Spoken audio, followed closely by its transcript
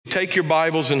Take your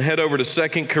Bibles and head over to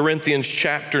 2 Corinthians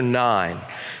chapter 9.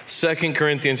 2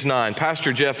 Corinthians 9.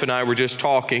 Pastor Jeff and I were just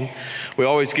talking. We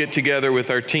always get together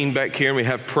with our team back here and we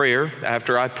have prayer.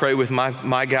 After I pray with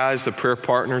my guys, the prayer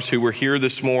partners who were here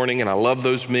this morning, and I love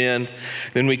those men.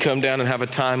 Then we come down and have a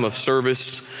time of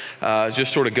service,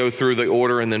 just sort of go through the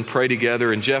order and then pray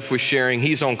together. And Jeff was sharing,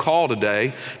 he's on call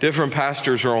today. Different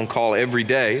pastors are on call every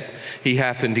day. He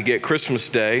happened to get Christmas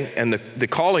Day, and the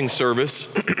calling service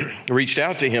reached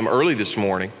out to him early this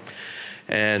morning.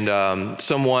 And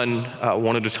someone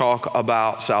wanted to talk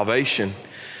about salvation.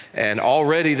 And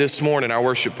already this morning, our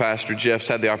worship pastor, Jeff's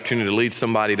had the opportunity to lead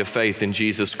somebody to faith in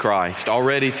Jesus Christ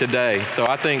already today. So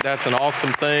I think that's an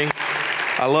awesome thing.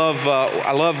 I love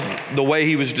the way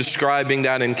he was describing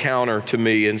that encounter to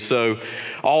me. And so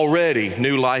already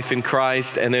new life in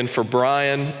Christ. And then for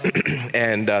Brian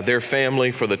and their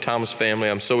family, for the Thomas family,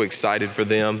 I'm so excited for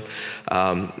them.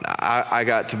 I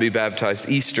got to be baptized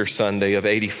Easter Sunday of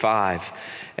 85.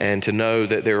 And to know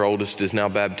that their oldest is now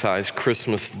baptized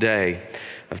Christmas Day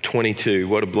of 22.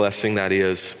 What a blessing that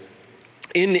is.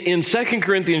 In 2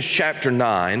 Corinthians chapter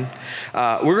 9,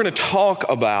 we're going to talk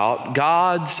about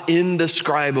God's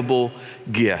indescribable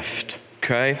gift.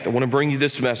 Okay, I want to bring you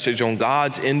this message on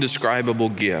God's indescribable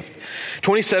gift.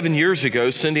 27 years ago,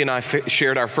 Cindy and I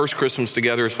shared our first Christmas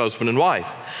together as husband and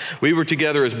wife. We were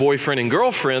together as boyfriend and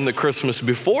girlfriend the Christmas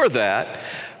before that,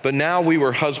 but now we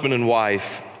were husband and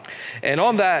wife. And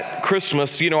on that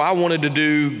Christmas, I wanted to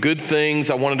do good things.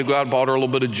 I wanted to go out and bought her a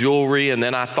little bit of jewelry. And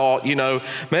then I thought,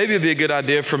 maybe it'd be a good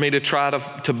idea for me to try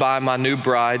to buy my new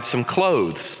bride some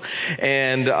clothes.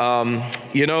 And,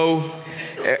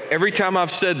 every time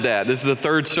I've said that, this is the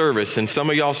third service, and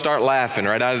some of y'all start laughing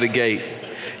right out of the gate.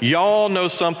 Y'all know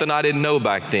something I didn't know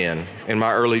back then in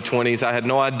my early 20s. I had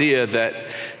no idea that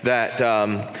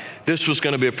this was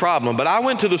going to be a problem. But I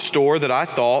went to the store that I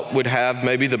thought would have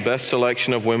maybe the best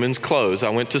selection of women's clothes. I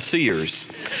went to Sears.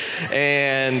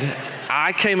 And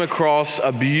I came across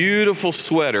a beautiful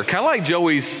sweater, kind of like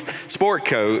Joey's sport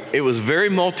coat. It was very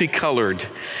multicolored,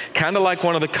 kind of like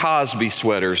one of the Cosby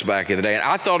sweaters back in the day. And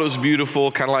I thought it was beautiful,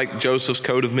 kind of like Joseph's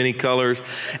coat of many colors.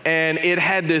 And it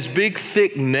had this big,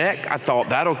 thick neck. I thought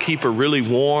that'll keep her really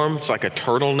warm. It's like a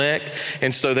turtleneck.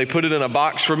 And so they put it in a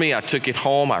box for me. I took it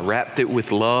home. I wrapped it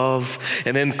with love.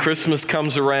 And then Christmas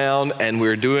comes around and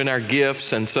we're doing our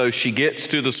gifts. And so she gets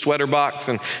to the sweater box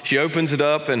and she opens it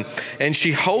up and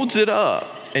she holds it up.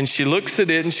 And she looks at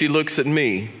it and she looks at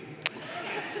me.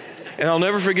 And I'll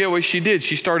never forget what she did.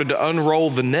 She started to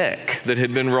unroll the neck that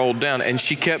had been rolled down. And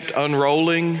she kept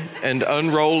unrolling and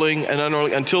unrolling and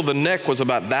unrolling until the neck was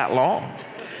about that long.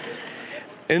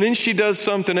 And then she does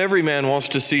something every man wants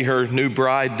to see her new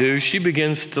bride do. She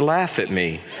begins to laugh at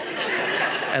me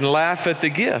and laugh at the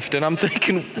gift. And I'm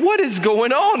thinking, what is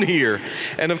going on here?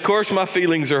 And of course, my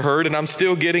feelings are hurt and I'm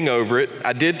still getting over it.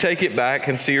 I did take it back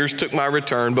and Sears took my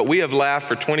return, but we have laughed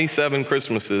for 27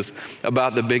 Christmases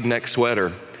about the big neck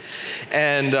sweater.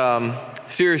 And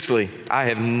seriously, I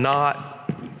have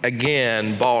not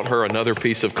again bought her another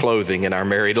piece of clothing in our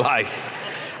married life.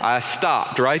 I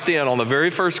stopped right then on the very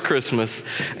first Christmas.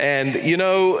 And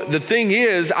the thing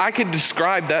is, I could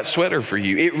describe that sweater for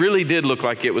you. It really did look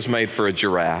like it was made for a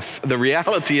giraffe. The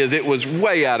reality is it was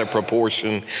way out of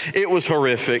proportion. It was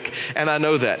horrific. And I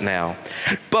know that now.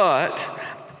 But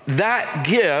that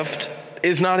gift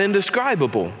is not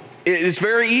indescribable. It's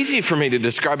very easy for me to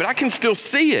describe it. I can still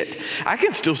see it. I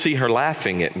can still see her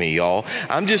laughing at me, y'all.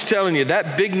 I'm just telling you,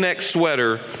 that big neck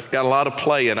sweater got a lot of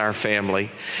play in our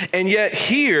family. And yet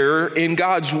here in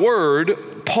God's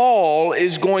Word, Paul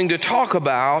is going to talk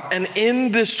about an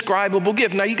indescribable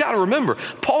gift. Now you got to remember,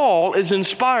 Paul is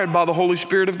inspired by the Holy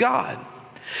Spirit of God.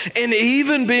 And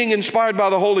even being inspired by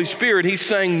the Holy Spirit, he's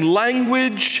saying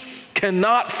language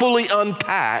cannot fully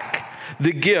unpack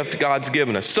the gift God's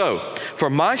given us. So, for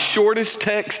my shortest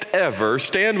text ever,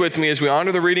 stand with me as we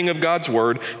honor the reading of God's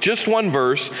Word. Just one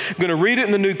verse. I'm going to read it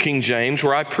in the New King James,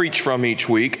 where I preach from each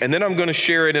week, and then I'm going to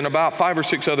share it in about 5 or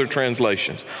 6 other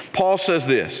translations. Paul says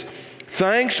this: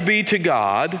 "Thanks be to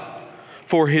God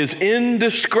for His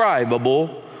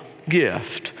indescribable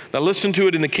gift." Now listen to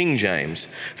it in the King James.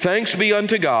 "Thanks be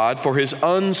unto God for His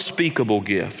unspeakable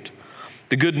gift."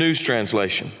 The Good News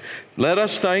Translation: "Let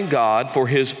us thank God for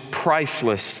His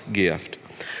priceless gift."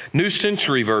 New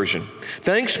Century Version: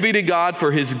 "Thanks be to God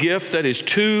for His gift that is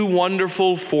too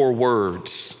wonderful for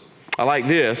words." I like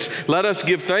this. "Let us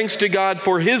give thanks to God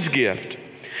for His gift.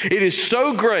 It is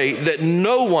so great that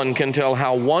no one can tell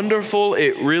how wonderful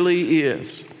it really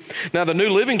is." Now the New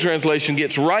Living Translation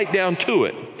gets right down to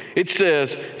it. It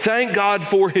says, "Thank God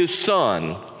for His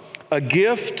Son, a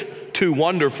gift too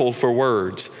wonderful for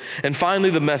words. And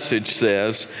finally, the message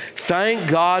says,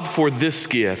 thank God for this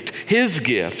gift, his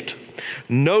gift.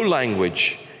 No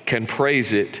language can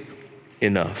praise it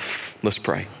enough. Let's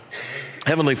pray.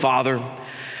 Heavenly Father,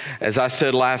 as I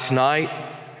said last night,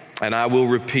 and I will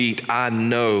repeat, I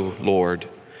know, Lord,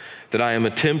 that I am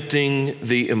attempting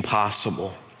the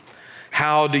impossible.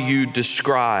 How do you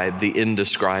describe the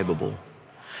indescribable?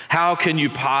 How can you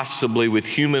possibly, with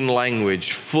human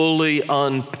language, fully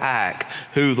unpack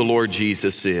who the Lord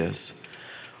Jesus is?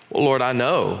 Well, Lord, I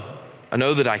know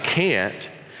that I can't,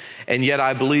 and yet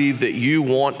I believe that you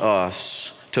want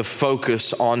us to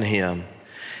focus on him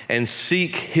and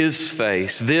seek his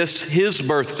face, his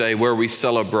birthday where we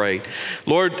celebrate.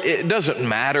 Lord, it doesn't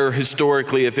matter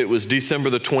historically if it was December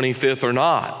the 25th or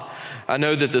not. I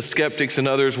know that the skeptics and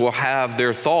others will have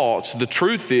their thoughts. The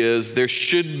truth is there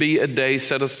should be a day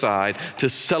set aside to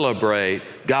celebrate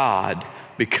God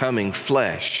becoming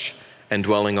flesh and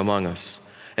dwelling among us.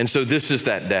 And so this is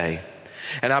that day.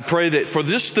 And I pray that for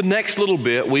just the next little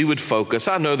bit, we would focus.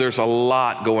 I know there's a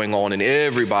lot going on in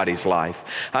everybody's life.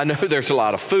 I know there's a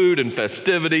lot of food and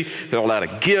festivity. There are a lot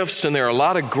of gifts and there are a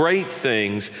lot of great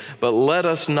things. But let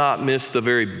us not miss the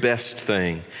very best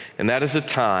thing. And that is a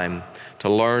time to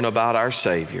learn about our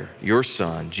Savior, your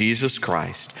Son, Jesus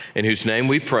Christ, in whose name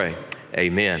we pray.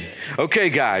 Amen. Okay,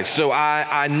 guys, so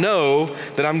I know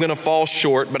that I'm going to fall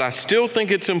short, but I still think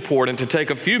it's important to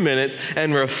take a few minutes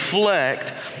and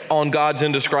reflect on God's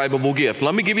indescribable gift.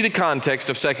 Let me give you the context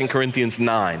of 2 Corinthians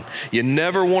 9. You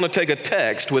never want to take a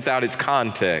text without its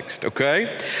context,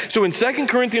 okay? So in 2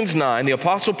 Corinthians 9, the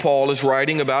Apostle Paul is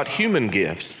writing about human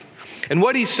gifts. And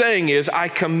what he's saying is, I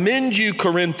commend you,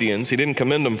 Corinthians. He didn't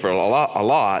commend them for a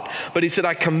lot, but he said,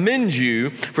 I commend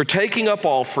you for taking up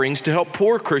offerings to help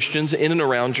poor Christians in and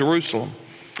around Jerusalem.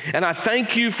 And I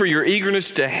thank you for your eagerness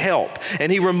to help.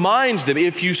 And he reminds them,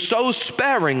 if you sow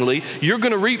sparingly, you're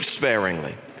going to reap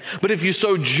sparingly. But if you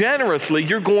sow generously,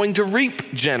 you're going to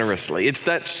reap generously. It's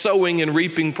that sowing and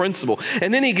reaping principle.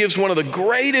 And then he gives one of the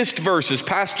greatest verses.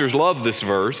 Pastors love this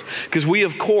verse because we,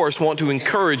 of course, want to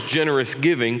encourage generous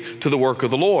giving to the work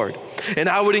of the Lord. And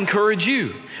I would encourage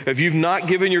you, if you've not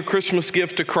given your Christmas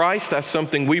gift to Christ, that's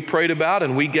something we prayed about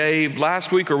and we gave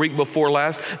last week or week before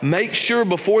last. Make sure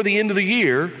before the end of the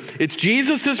year, it's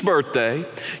Jesus' birthday.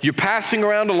 You're passing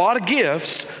around a lot of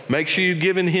gifts. Make sure you've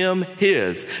given him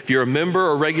his. If you're a member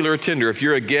or regular attender, if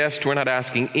you're a guest, we're not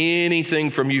asking anything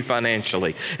from you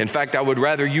financially. In fact, I would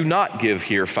rather you not give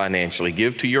here financially.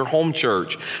 Give to your home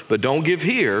church, but don't give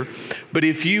here. But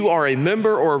if you are a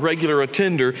member or a regular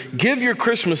attender, give your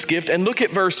Christmas gift and look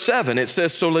at verse 7. It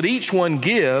says, so let each one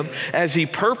give as he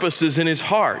purposes in his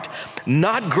heart,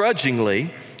 not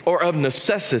grudgingly or of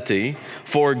necessity,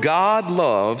 for God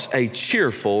loves a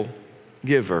cheerful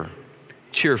giver.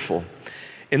 Cheerful.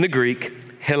 In the Greek,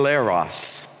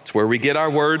 hilaros. It's where we get our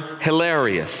word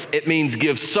hilarious. It means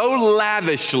give so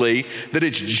lavishly that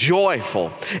it's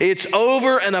joyful. It's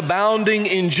over and abounding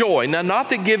in joy. Now, not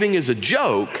that giving is a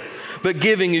joke, but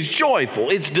giving is joyful.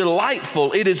 It's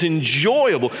delightful. It is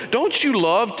enjoyable. Don't you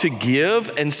love to give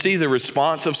and see the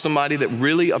response of somebody that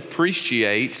really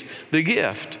appreciates the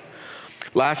gift?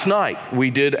 Last night, we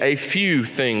did a few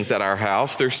things at our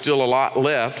house. There's still a lot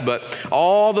left, but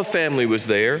all the family was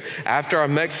there. After our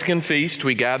Mexican feast,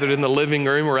 we gathered in the living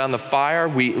room around the fire.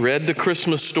 We read the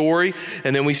Christmas story,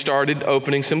 and then we started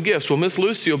opening some gifts. Well, Miss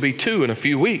Lucy will be 3 in a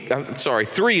few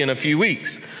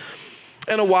weeks.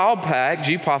 And a while back,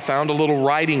 Jeepaw found a little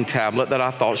writing tablet that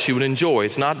I thought she would enjoy.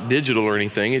 It's not digital or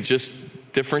anything. It's just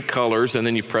different colors, and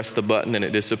then you press the button and it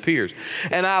disappears.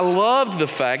 And I loved the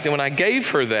fact that when I gave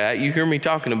her that, you hear me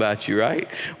talking about you, right?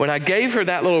 When I gave her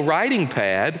that little writing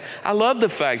pad, I loved the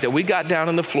fact that we got down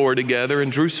on the floor together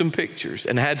and drew some pictures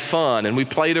and had fun, and we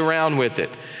played around with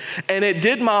it. And it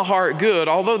did my heart good,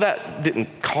 although that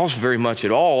didn't cost very much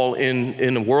at all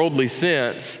in a worldly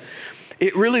sense.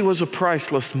 It really was a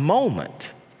priceless moment,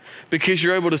 because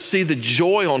you're able to see the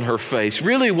joy on her face.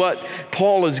 Really what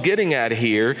Paul is getting at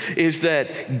here is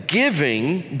that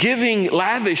giving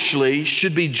lavishly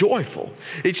should be joyful.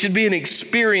 It should be an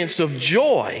experience of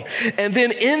joy. And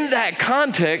then in that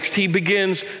context, he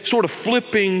begins sort of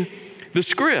flipping the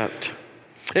script.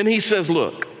 And he says,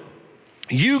 look,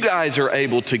 you guys are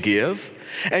able to give,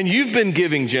 and you've been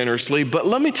giving generously, but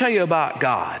let me tell you about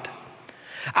God.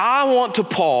 I want to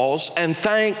pause and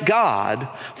thank God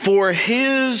for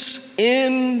his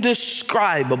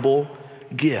indescribable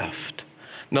gift.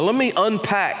 Now let me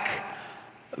unpack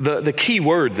the key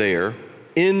word there,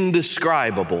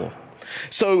 indescribable.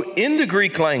 So in the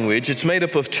Greek language, it's made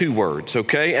up of 2 words,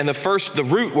 okay? And the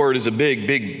root word is a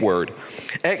big word,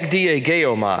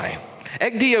 ekdiegeomai.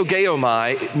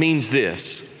 Ekdiogeomai means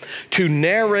this: to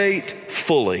narrate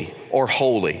fully or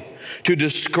wholly, to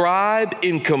describe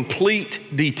in complete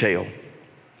detail.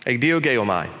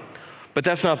 Ekdiogeomai. But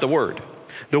that's not the word.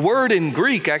 The word in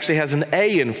Greek actually has an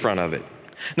A in front of it.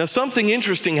 Now, something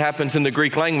interesting happens in the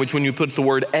Greek language when you put the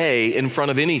word A in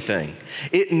front of anything.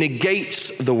 It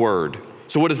negates the word.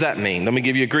 So what does that mean? Let me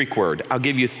give you a Greek word. I'll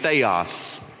give you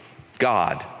theos,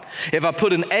 God. If I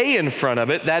put an A in front of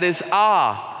it, that is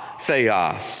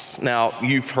theos. Now,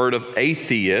 you've heard of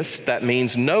atheist. That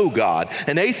means no God.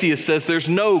 An atheist says there's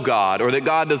no God or that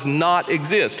God does not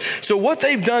exist. So what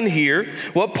they've done here,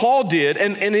 what Paul did,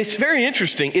 and it's very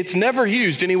interesting, it's never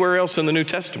used anywhere else in the New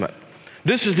Testament.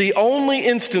 This is the only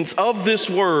instance of this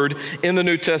word in the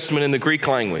New Testament in the Greek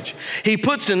language. He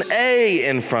puts an A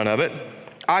in front of it,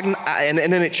 and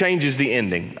then it changes the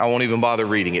ending. I won't even bother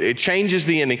reading it. It changes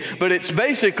the ending, but it's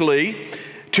basically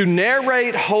to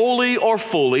narrate wholly or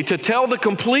fully, to tell the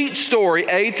complete story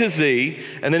A to Z,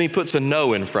 and then he puts a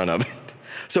no in front of it.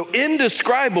 So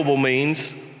indescribable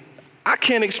means I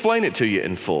can't explain it to you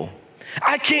in full.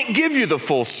 I can't give you the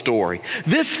full story.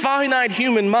 This finite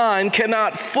human mind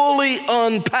cannot fully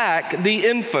unpack the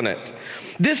infinite.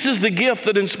 This is the gift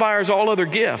that inspires all other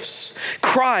gifts.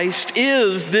 Christ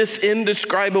is this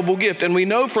indescribable gift. And we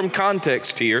know from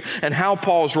context here and how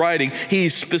Paul's writing,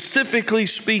 he's specifically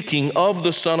speaking of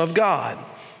the Son of God.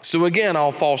 So again,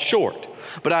 I'll fall short,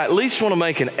 but I at least want to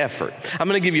make an effort. I'm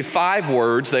going to give you 5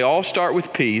 words. They all start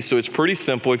with P, so it's pretty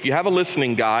simple. If you have a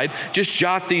listening guide, just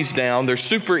jot these down. They're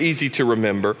super easy to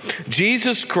remember.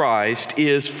 Jesus Christ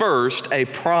is first a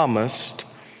promised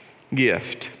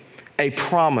gift. A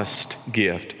promised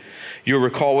gift. You'll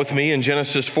recall with me in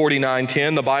Genesis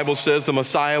 49:10, the Bible says the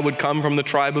Messiah would come from the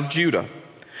tribe of Judah.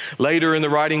 Later in the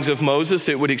writings of Moses,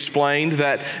 it would explain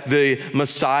that the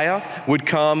Messiah would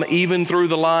come even through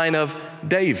the line of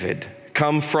David,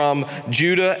 come from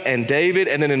Judah and David.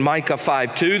 And then in Micah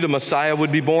 5:2, the Messiah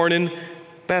would be born in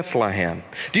Bethlehem.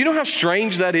 Do you know how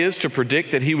strange that is to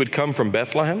predict that he would come from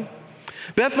Bethlehem?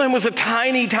 Bethlehem was a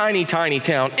tiny, tiny, tiny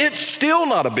town. It's still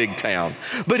not a big town.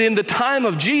 But in the time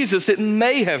of Jesus, it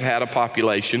may have had a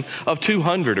population of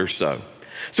 200 or so.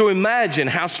 So imagine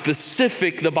how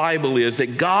specific the Bible is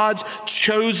that God's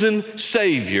chosen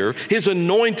Savior, His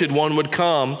anointed one, would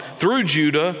come through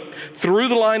Judah, through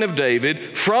the line of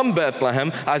David, from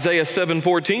Bethlehem. Isaiah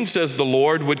 7:14 says the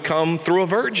Lord would come through a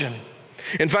virgin.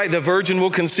 In fact, the virgin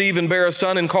will conceive and bear a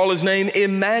son and call his name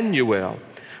Emmanuel,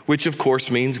 which of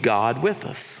course means God with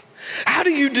us. How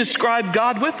do you describe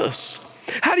God with us?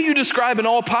 How do you describe an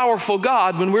all-powerful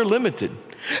God when we're limited?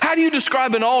 How do you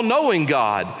describe an all-knowing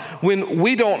God when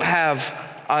we don't have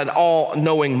an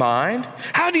all-knowing mind?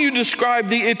 How do you describe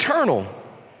the eternal?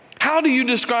 How do you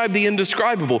describe the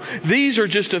indescribable? These are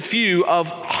just a few of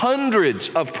hundreds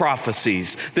of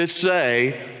prophecies that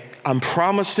say, I'm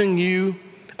promising you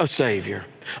a Savior.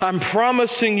 I'm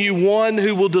promising you one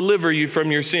who will deliver you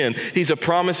from your sin. He's a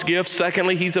promised gift.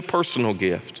 Secondly, he's a personal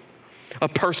gift. A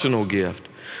personal gift.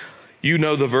 You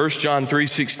know the verse, John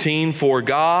 3:16, for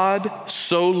God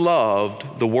so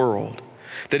loved the world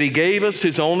that he gave us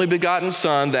his only begotten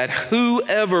Son, that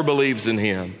whoever believes in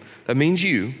him, that means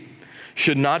you,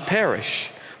 should not perish,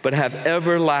 but have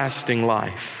everlasting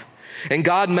life. And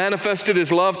God manifested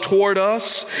his love toward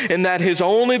us in that his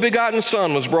only begotten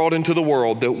Son was brought into the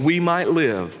world that we might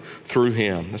live through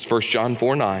him. That's 1 John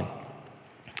 4:9.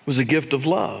 It was a gift of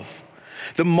love.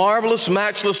 The marvelous,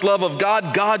 matchless love of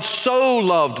God. God so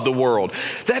loved the world.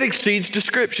 That exceeds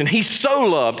description. He so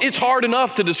loved. It's hard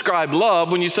enough to describe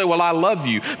love when you say, well, I love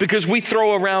you, because we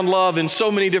throw around love in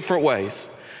so many different ways.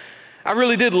 I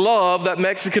really did love that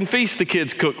Mexican feast the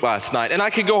kids cooked last night. And I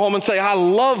could go home and say, I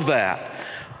love that.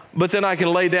 But then I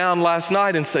can lay down last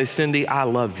night and say, Cindy, I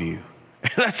love you.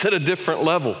 That's at a different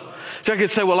level. So I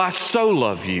could say, well, I so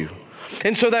love you.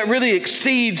 And so that really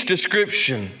exceeds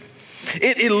description.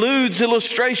 It eludes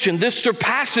illustration. This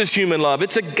surpasses human love.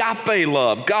 It's agape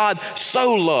love. God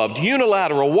so loved,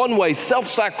 unilateral, one way,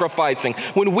 self-sacrificing.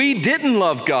 When we didn't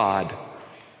love God,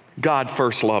 God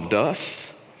first loved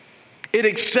us. It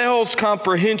excels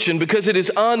comprehension because it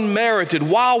is unmerited.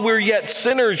 While we're yet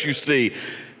sinners, you see,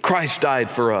 Christ died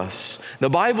for us.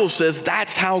 The Bible says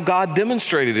that's how God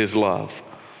demonstrated his love,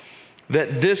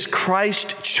 that this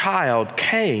Christ child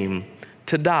came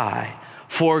to die.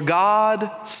 For God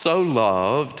so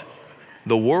loved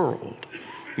the world.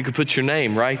 You could put your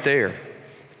name right there.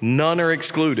 None are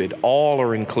excluded. All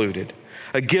are included.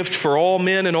 A gift for all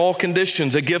men in all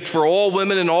conditions, a gift for all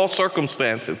women in all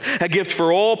circumstances, a gift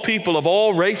for all people of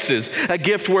all races, a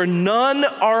gift where none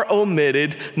are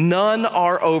omitted, none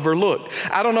are overlooked.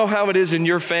 I don't know how it is in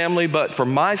your family, but for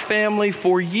my family,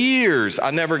 for years,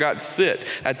 I never got to sit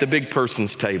at the big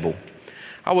person's table.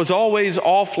 I was always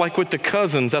off like with the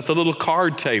cousins at the little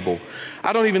card table.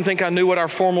 I don't even think I knew what our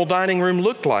formal dining room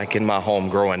looked like in my home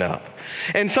growing up.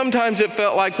 And sometimes it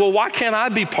felt like, well, why can't I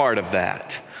be part of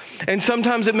that? And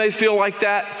sometimes it may feel like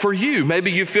that for you.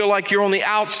 Maybe you feel like you're on the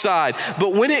outside.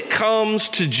 But when it comes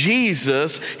to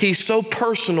Jesus, he's so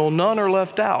personal, none are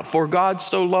left out. For God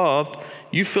so loved,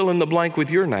 you fill in the blank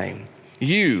with your name.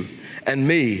 You and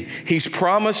me. He's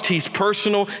promised, he's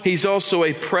personal, he's also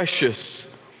a precious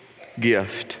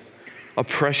gift. A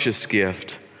precious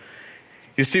gift.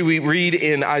 You see, we read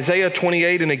in Isaiah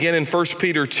 28 and again in 1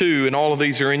 Peter 2, and all of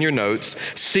these are in your notes.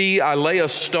 See, I lay a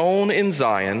stone in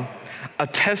Zion, a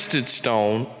tested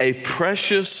stone, a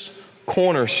precious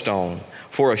cornerstone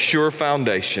for a sure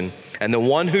foundation, and the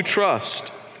one who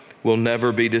trusts will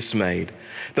never be dismayed.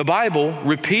 The Bible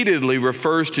repeatedly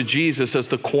refers to Jesus as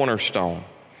the cornerstone.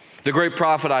 The great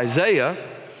prophet Isaiah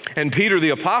and Peter the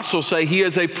apostle say he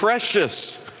is a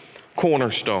precious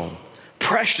cornerstone.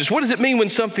 Precious. What does it mean when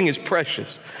something is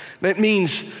precious? That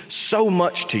means so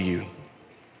much to you.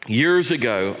 Years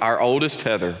ago, our oldest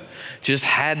Heather just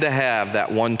had to have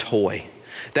that one toy.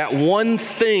 That one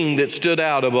thing that stood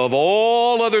out above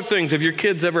all other things. Have your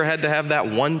kids ever had to have that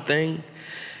one thing?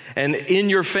 And in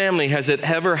your family, has it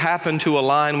ever happened to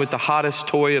align with the hottest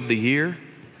toy of the year?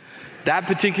 That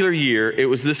particular year, it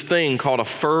was this thing called a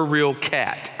fur reel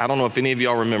cat. I don't know if any of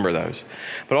y'all remember those.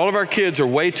 But all of our kids are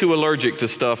way too allergic to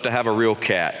stuff to have a real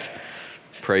cat.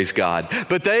 Praise God.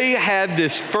 But they had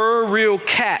this fur reel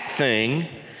cat thing.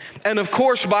 And of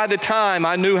course, by the time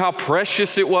I knew how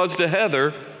precious it was to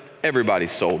Heather, everybody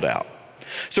sold out.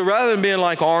 So rather than being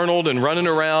like Arnold and running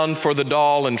around for the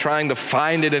doll and trying to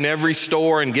find it in every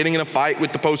store and getting in a fight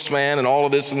with the postman and all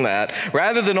of this and that,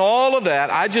 rather than all of that,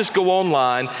 I just go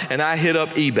online and I hit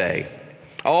up eBay.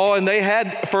 Oh, and they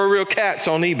had fur reel cats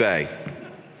on eBay.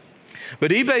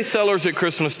 But eBay sellers at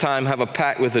Christmas time have a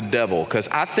pact with the devil, because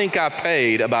I think I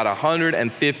paid about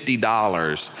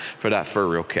 $150 for that fur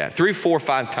reel cat. 3, 4,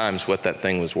 5 times what that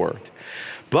thing was worth.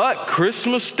 But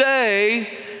Christmas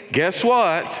Day, guess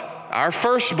what? Our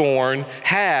firstborn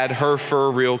had her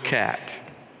fur reel cat.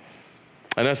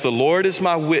 And as the Lord is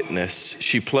my witness,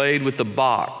 she played with the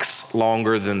box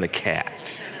longer than the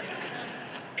cat.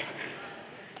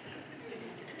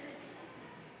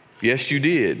 Yes, you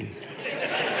did.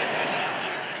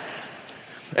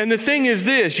 And the thing is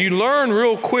this, you learn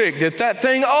real quick that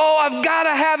thing, oh, I've got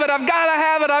to have it, I've got to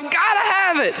have it, I've got to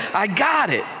have it. I got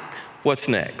it. What's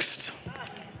next?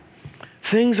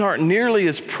 Things aren't nearly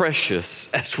as precious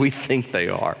as we think they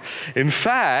are. In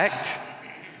fact,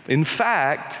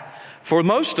 for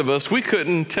most of us, we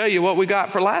couldn't tell you what we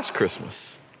got for last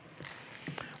Christmas.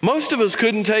 Most of us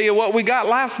couldn't tell you what we got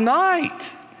last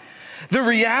night. The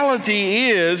reality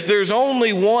is there's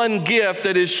only one gift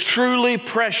that is truly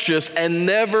precious and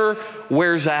never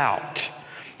wears out.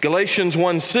 Galatians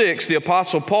 1:6, the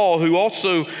Apostle Paul, who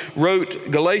also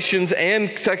wrote Galatians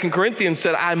and 2 Corinthians,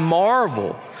 said, I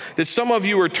marvel that some of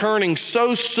you are turning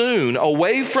so soon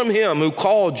away from him who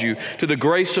called you to the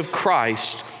grace of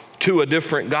Christ to a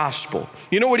different gospel.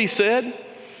 You know what he said?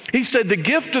 He said, the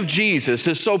gift of Jesus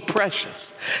is so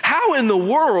precious. How in the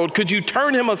world could you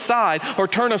turn him aside or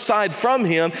turn aside from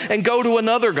him and go to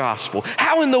another gospel?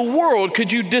 How in the world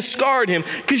could you discard him?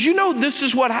 Because you know, this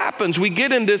is what happens. We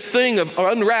get in this thing of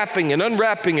unwrapping.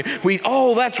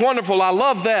 Oh, that's wonderful. I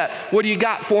love that. What do you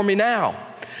got for me now?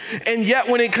 And yet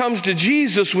when it comes to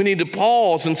Jesus, we need to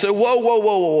pause and say,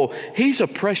 whoa. He's a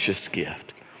precious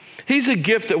gift. He's a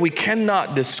gift that we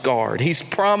cannot discard. He's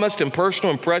promised and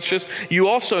personal and precious. You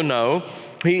also know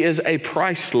he is a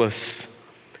priceless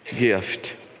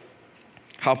gift.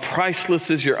 How priceless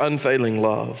is your unfailing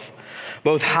love.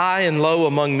 Both high and low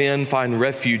among men find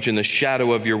refuge in the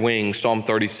shadow of your wings. Psalm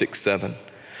 36:7.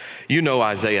 You know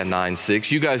Isaiah 9:6.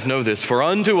 You guys know this. For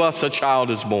unto us a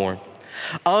child is born.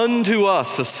 Unto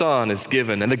us a son is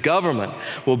given, and the government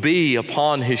will be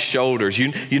upon his shoulders.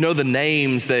 You know the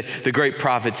names that the great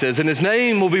prophet says, and his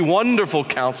name will be Wonderful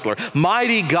Counselor,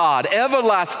 Mighty God,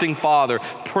 Everlasting Father,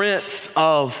 Prince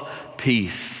of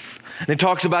Peace. And it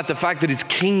talks about the fact that his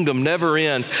kingdom never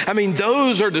ends. I mean,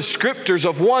 those are descriptors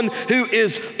of one who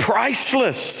is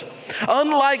priceless.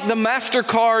 Unlike the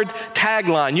MasterCard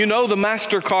tagline, you know the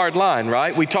MasterCard line,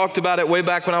 right? We talked about it way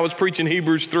back when I was preaching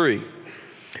Hebrews 3.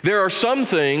 There are some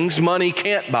things money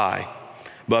can't buy,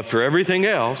 but for everything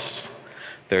else,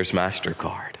 there's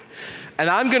MasterCard. And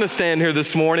I'm going to stand here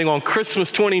this morning on Christmas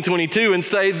 2022 and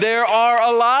say there are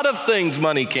a lot of things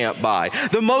money can't buy.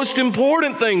 The most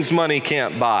important things money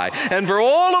can't buy. And for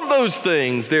all of those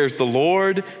things, there's the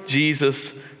Lord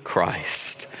Jesus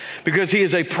Christ. Because he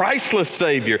is a priceless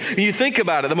Savior. And you think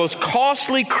about it, the most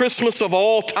costly Christmas of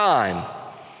all time,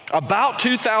 about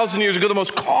 2,000 years ago, the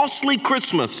most costly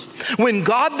Christmas, when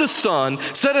God the Son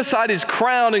set aside his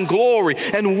crown and glory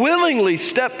and willingly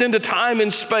stepped into time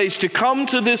and space to come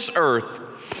to this earth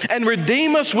and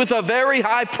redeem us with a very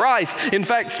high price. In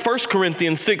fact, 1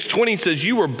 Corinthians 6:20 says,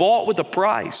 you were bought with a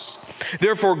price.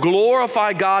 Therefore,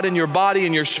 glorify God in your body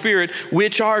and your spirit,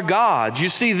 which are God's. You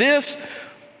see this?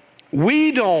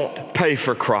 We don't pay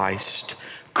for Christ.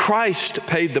 Christ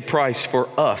paid the price for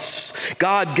us.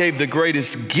 God gave the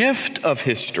greatest gift of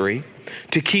history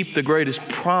to keep the greatest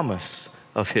promise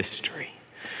of history.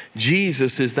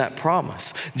 Jesus is that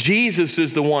promise. Jesus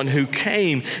is the one who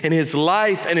came in his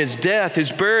life and his death,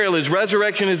 his burial, his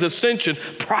resurrection, his ascension,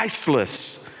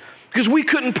 priceless. Because we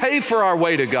couldn't pay for our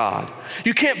way to God.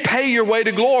 You can't pay your way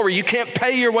to glory. You can't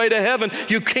pay your way to heaven.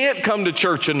 You can't come to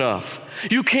church enough.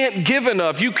 You can't give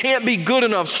enough. You can't be good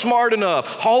enough, smart enough,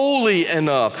 holy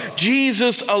enough.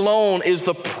 Jesus alone is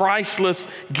the priceless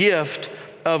gift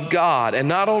of God. And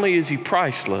not only is he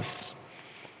priceless,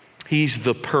 he's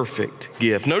the perfect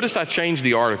gift. Notice I changed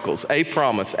the articles. A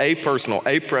promise, a personal,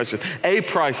 a precious, a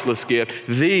priceless gift.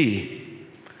 The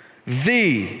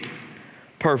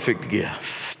perfect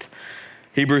gift.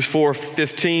 Hebrews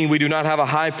 4:15, we do not have a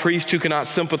high priest who cannot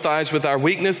sympathize with our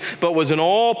weakness, but was in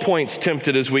all points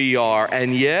tempted as we are,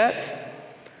 and yet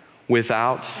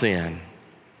without sin.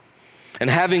 And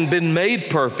having been made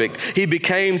perfect, he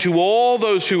became to all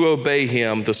those who obey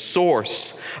him the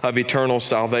source of eternal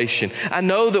salvation. I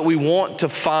know that we want to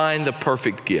find the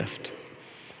perfect gift.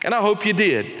 And I hope you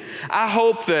did. I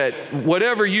hope that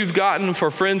whatever you've gotten for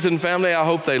friends and family, I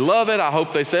hope they love it. I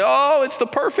hope they say, oh, it's the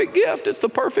perfect gift. It's the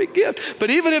perfect gift.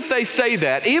 But even if they say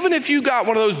that, even if you got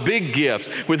one of those big gifts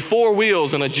with 4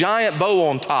 wheels and a giant bow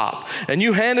on top, and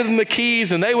you handed them the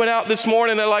keys and they went out this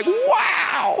morning, they're like,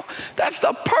 wow, that's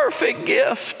the perfect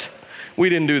gift. We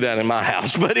didn't do that in my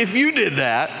house. But if you did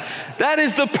that, that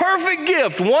is the perfect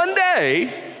gift. One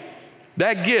day,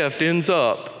 that gift ends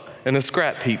up in a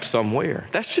scrap heap somewhere.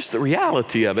 That's just the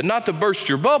reality of it. Not to burst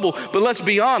your bubble, but let's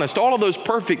be honest, all of those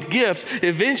perfect gifts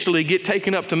eventually get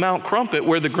taken up to Mount Crumpet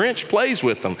where the Grinch plays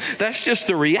with them. That's just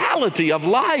the reality of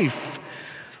life.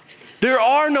 There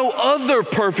are no other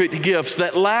perfect gifts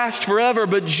that last forever,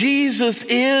 but Jesus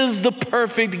is the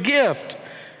perfect gift.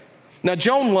 Now,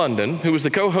 Joan London, who was the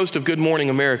co-host of Good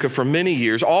Morning America for many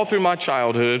years, all through my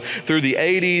childhood, through the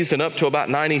 80s and up to about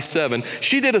 97,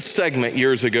 she did a segment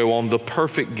years ago on the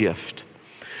perfect gift.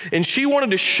 And she wanted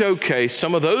to showcase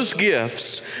some of those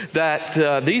gifts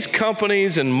that these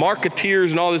companies and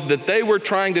marketeers and all this, that they were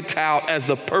trying to tout as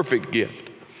the perfect gift.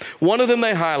 One of them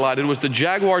they highlighted was the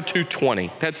Jaguar 220.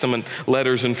 It had some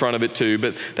letters in front of it too,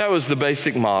 but that was the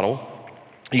basic model.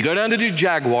 You go down to do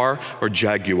Jaguar, you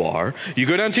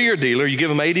go down to your dealer, you give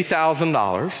them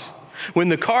 $80,000. When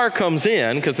the car comes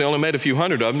in, because they only made a few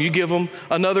hundred of them, you give them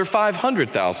another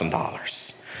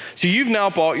 $500,000. So you've now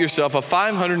bought yourself a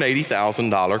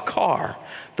 $580,000 car,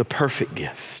 the perfect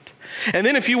gift. And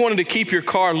then if you wanted to keep your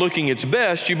car looking its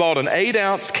best, you bought an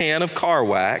 8-ounce can of car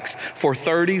wax for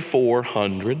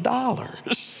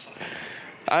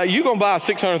 $3,400. You're going to buy a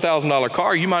 $600,000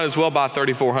 car, you might as well buy a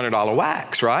 $3,400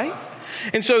 wax, right?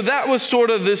 And so that was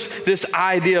sort of this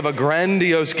idea of a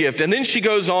grandiose gift. And then she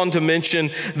goes on to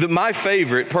mention my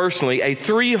favorite, personally, a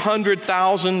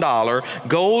 $300,000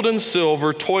 gold and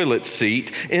silver toilet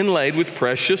seat inlaid with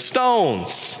precious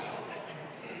stones.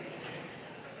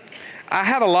 I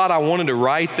had a lot I wanted to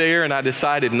write there, and I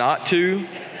decided not to.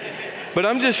 But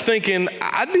I'm just thinking,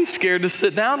 I'd be scared to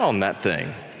sit down on that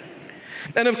thing.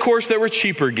 And of course, there were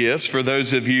cheaper gifts for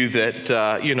those of you that,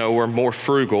 were more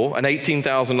frugal. An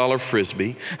 $18,000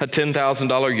 Frisbee, a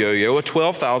 $10,000 yo-yo, a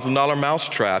 $12,000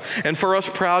 mousetrap. And for us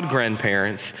proud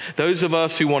grandparents, those of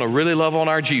us who want to really love on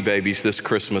our G-babies this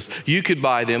Christmas, you could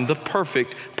buy them the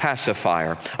perfect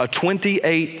pacifier, a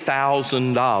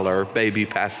 $28,000 baby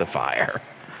pacifier.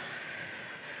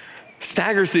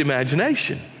 Staggers the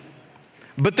imagination.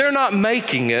 But they're not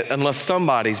making it unless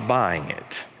somebody's buying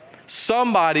it.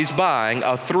 Somebody's buying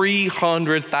a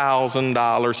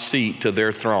 $300,000 seat to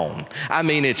their throne. I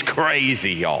mean, it's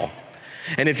crazy, y'all.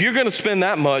 And if you're going to spend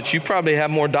that much, you probably have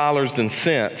more dollars than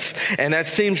cents. And that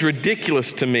seems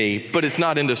ridiculous to me, but it's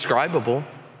not indescribable.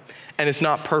 And it's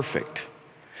not perfect.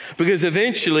 Because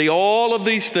eventually, all of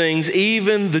these things,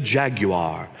 even the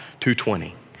Jaguar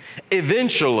 220,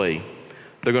 eventually,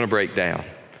 they're going to break down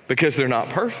because they're not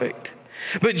perfect.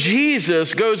 But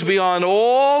Jesus goes beyond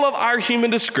all of our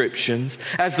human descriptions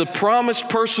as the promised,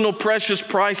 personal, precious,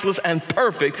 priceless, and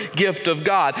perfect gift of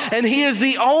God. And He is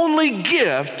the only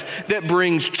gift that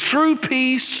brings true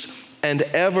peace and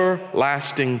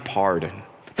everlasting pardon.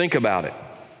 Think about it.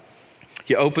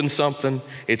 You open something,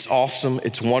 it's awesome,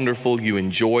 it's wonderful, you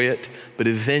enjoy it, but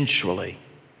eventually,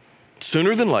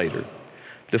 sooner than later,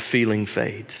 the feeling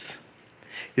fades.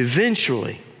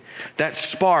 Eventually, that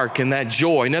spark and that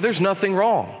joy. Now, there's nothing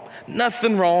wrong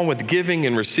with giving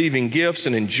and receiving gifts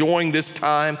and enjoying this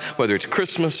time, whether it's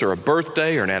Christmas or a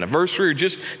birthday or an anniversary or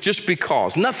just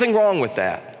because. Nothing wrong with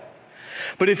that.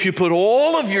 But if you put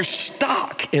all of your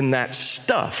stock in that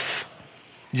stuff,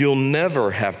 you'll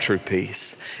never have true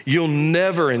peace. You'll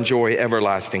never enjoy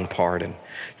everlasting pardon.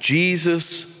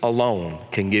 Jesus alone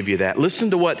can give you that. Listen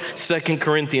to what 2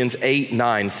 Corinthians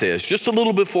 8:9 says, just a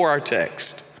little before our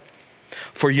text.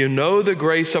 For you know the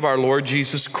grace of our Lord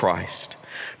Jesus Christ,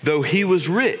 though He was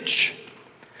rich,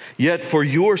 yet for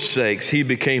your sakes He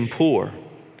became poor,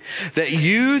 that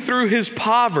you through His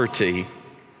poverty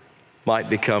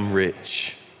might become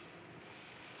rich.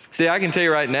 See, I can tell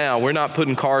you right now, we're not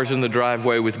putting cars in the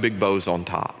driveway with big bows on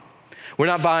top. We're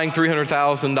not buying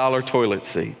 $300,000 toilet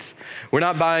seats. We're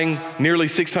not buying nearly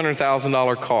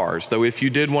 $600,000 cars, though if you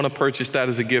did want to purchase that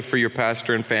as a gift for your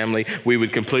pastor and family, we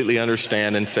would completely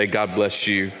understand and say, God bless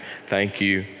you, thank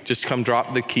you. Just come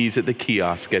drop the keys at the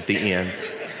kiosk at the end.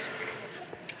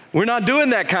 We're not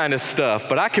doing that kind of stuff,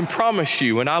 but I can promise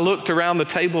you, when I looked around the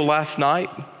table last night,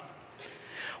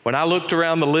 when I looked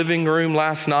around the living room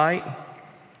last night,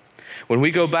 when we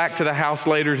go back to the house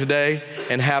later today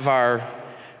and have our,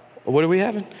 what are we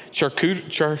having?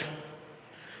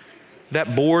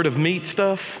 That board of meat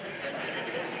stuff?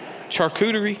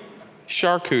 Charcuterie.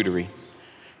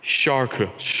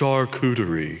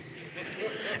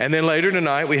 And then later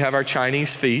tonight we have our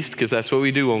Chinese feast, because that's what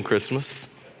we do on Christmas.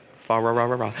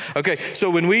 Okay, so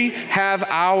when we have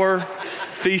our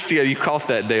feast together, you coughed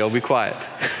that, Dale, be quiet.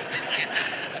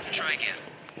 Try again.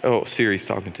 Oh, Siri's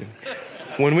talking to me.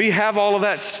 When we have all of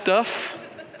that stuff,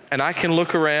 and I can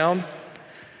look around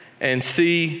and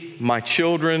see my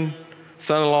children,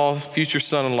 son-in-law, future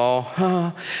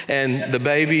son-in-law, and the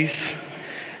babies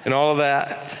and all of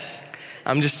that,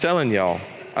 I'm just telling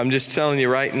you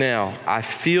right now, I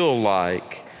feel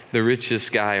like the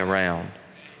richest guy around.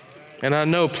 And I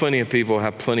know plenty of people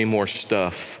have plenty more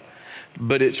stuff,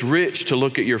 but it's rich to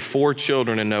look at your 4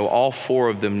 children and know all 4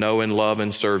 of them know and love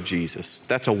and serve Jesus.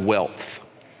 That's a wealth.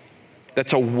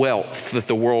 That's a wealth that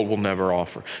the world will never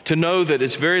offer. To know that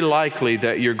it's very likely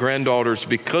that your granddaughters,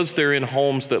 because they're in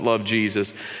homes that love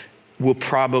Jesus, will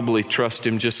probably trust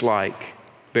Him just like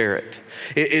Barrett.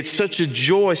 It's such a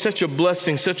joy, such a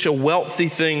blessing, such a wealthy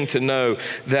thing to know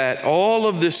that all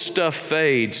of this stuff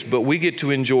fades, but we get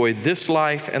to enjoy this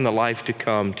life and the life to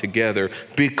come together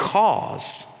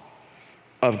because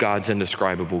of God's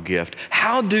indescribable gift.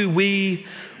 How do we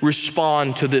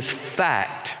respond to this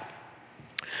fact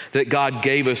that God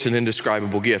gave us an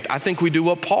indescribable gift? I think we do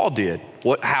what Paul did.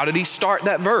 How did he start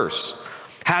that verse?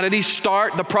 How did he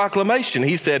start the proclamation?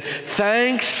 He said,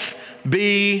 thanks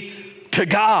be to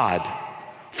God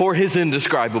for His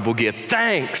indescribable gift.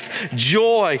 Thanks,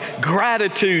 joy,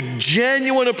 gratitude,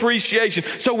 genuine appreciation.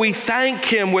 So we thank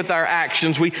Him with our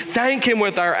actions. We thank Him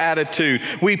with our attitude.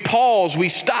 We pause, we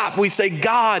stop, we say,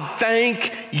 God,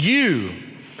 thank you,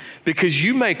 because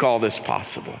you make all this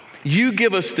possible. You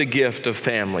give us the gift of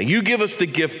family. You give us the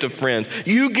gift of friends.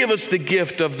 You give us the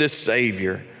gift of this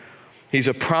Savior. He's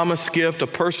a promised gift, a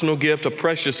personal gift, a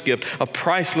precious gift, a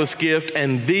priceless gift,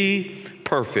 and the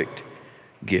perfect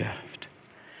gift.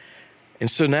 And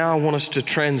so now I want us to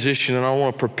transition, and I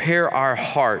want to prepare our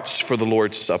hearts for the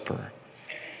Lord's Supper.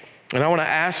 And I want to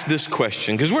ask this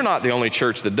question, because we're not the only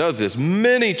church that does this.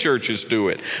 Many churches do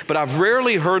it, but I've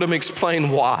rarely heard them explain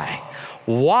why.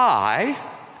 Why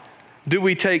do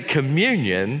we take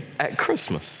communion at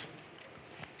Christmas?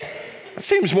 It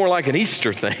seems more like an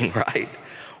Easter thing, right?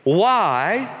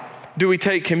 Why do we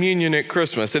take communion at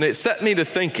Christmas? And it set me to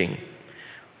thinking,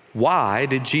 why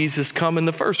did Jesus come in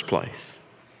the first place?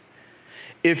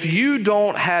 If you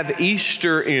don't have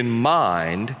Easter in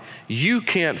mind, you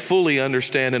can't fully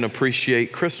understand and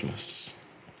appreciate Christmas.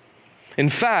 In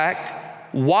fact,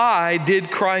 why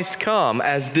did Christ come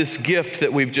as this gift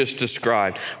that we've just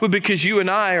described? Well, because you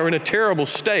and I are in a terrible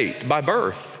state by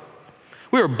birth.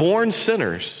 We are born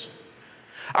sinners.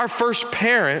 Our first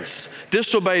parents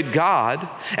disobeyed God,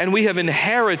 and we have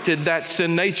inherited that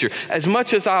sin nature. As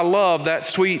much as I love that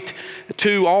sweet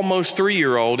 2, almost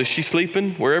 3-year-old, is she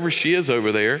sleeping? Wherever she is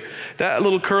over there. That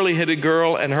little curly-headed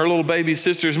girl and her little baby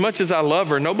sister, as much as I love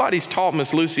her, nobody's taught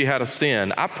Miss Lucy how to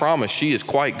sin. I promise she is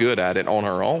quite good at it on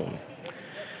her own.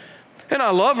 And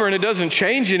I love her, and it doesn't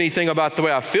change anything about the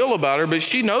way I feel about her, but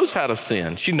she knows how to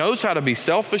sin. She knows how to be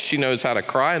selfish. She knows how to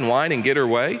cry and whine and get her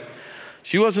way.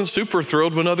 She wasn't super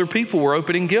thrilled when other people were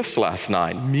opening gifts last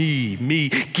night. Me,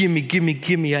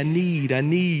 gimme, I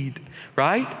need,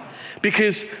 right?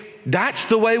 Because that's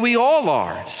the way we all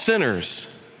are, sinners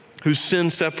whose sin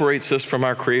separates us from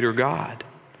our Creator God.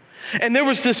 And there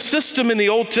was this system in the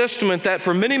Old Testament that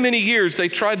for many, many years they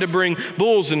tried to bring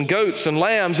bulls and goats and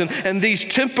lambs and these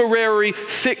temporary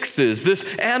fixes. This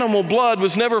animal blood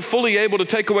was never fully able to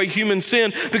take away human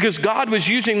sin because God was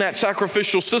using that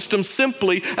sacrificial system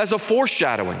simply as a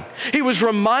foreshadowing. He was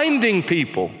reminding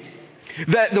people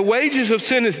that the wages of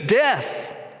sin is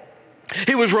death.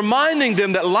 He was reminding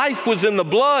them that life was in the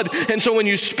blood. And so when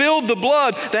you spilled the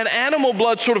blood, that animal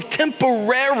blood sort of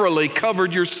temporarily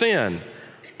covered your sin.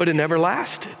 But it never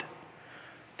lasted.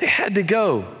 They had to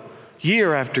go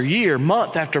year after year,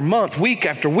 month after month, week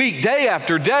after week, day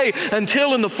after day,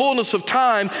 until in the fullness of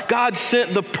time, God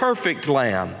sent the perfect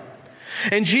lamb.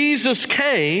 And Jesus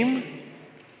came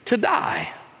to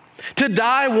die. To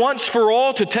die once for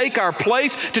all, to take our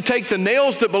place, to take the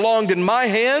nails that belonged in my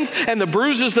hands and the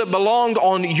bruises that belonged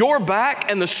on your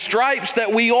back and the stripes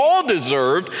that we all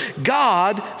deserved.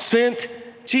 God sent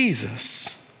Jesus.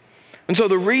 And so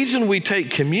the reason we take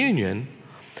communion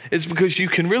is because you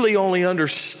can really only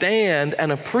understand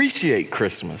and appreciate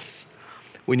Christmas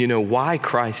when you know why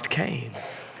Christ came.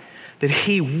 That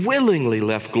He willingly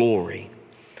left glory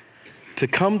to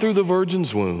come through the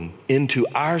virgin's womb into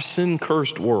our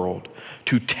sin-cursed world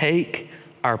to take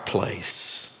our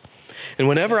place. And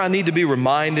whenever I need to be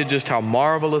reminded just how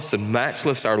marvelous and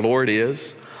matchless our Lord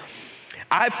is,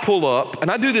 I pull up, and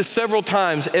I do this several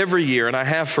times every year, and I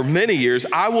have for many years,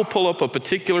 I will pull up a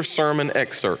particular sermon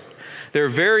excerpt. There are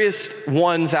various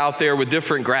ones out there with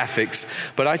different graphics,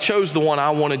 but I chose the one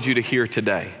I wanted you to hear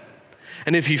today.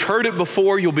 And if you've heard it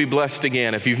before, you'll be blessed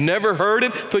again. If you've never heard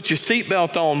it, put your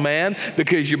seatbelt on, man,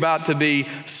 because you're about to be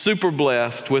super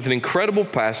blessed with an incredible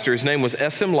pastor. His name was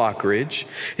S.M. Lockridge.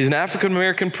 He's an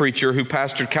African-American preacher who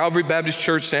pastored Calvary Baptist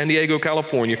Church, San Diego,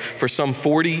 California, for some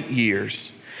 40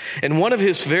 years. And one of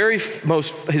his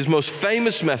most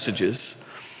famous messages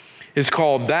is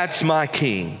called "That's My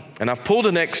King." And I've pulled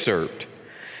an excerpt.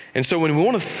 And so when we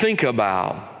want to think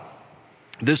about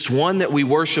this one that we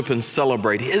worship and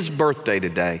celebrate, his birthday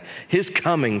today, his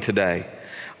coming today,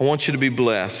 I want you to be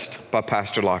blessed by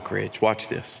Pastor Lockridge. Watch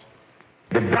this.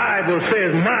 The Bible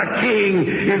says, my king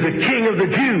is the king of the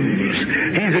Jews.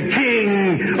 He's the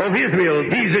king of Israel.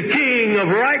 He's the king of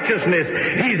righteousness.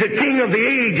 He's the king of the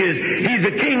ages. He's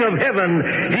the king of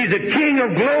heaven. He's the king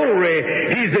of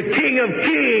glory. He's the king of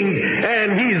kings.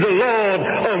 And he's the Lord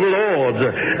of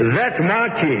lords. That's my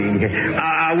king.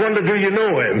 I wonder, do you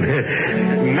know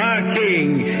him? My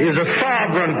king is a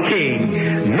sovereign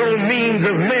king. No means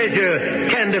of measure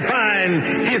can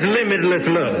define his limitless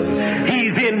love.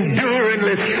 He's enduringly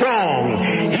strong.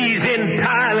 He's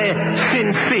entirely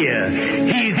sincere.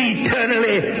 He's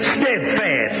eternally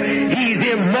steadfast. He's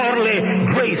immortally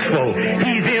graceful.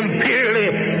 He's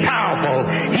imperially powerful.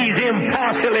 He's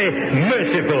impartially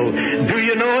merciful. Do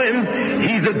you know him?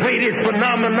 He's the greatest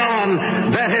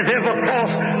phenomenon that has ever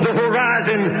crossed the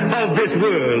horizon of this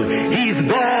world. He's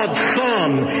God's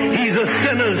Son. He's a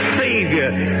sinner's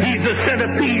Savior. He's the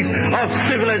centerpiece of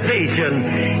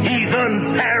civilization. He's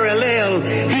unparalleled.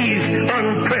 He's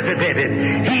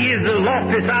unprecedented. He is the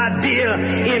loftiest idea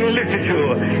in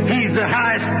literature. He's the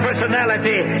highest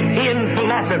personality in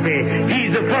philosophy.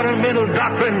 He's the fundamental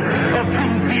doctrine of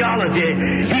true theology.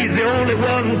 He's the only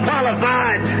one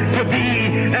qualified to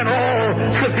be an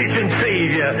all-sufficient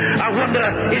Savior. I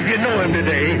wonder if you know him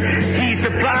today. He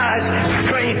supplies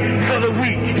strength for the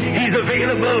weak. He's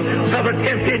available for the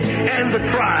tempted and the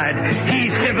tried. He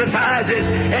sympathizes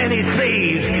and he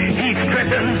saves. He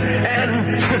strengthens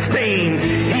and sustains.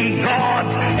 He guards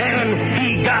and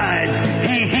he guides.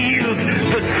 He heals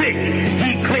the sick.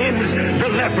 He cleanses the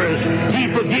lepers. He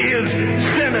forgives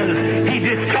sinners. He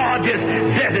discharges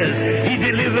debtors. He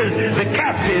delivers the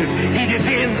captive. He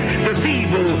defends the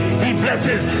feeble. He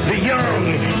blesses the young.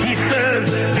 He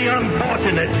serves the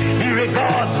unfortunate. He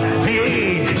regards the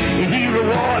aged. He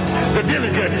rewards the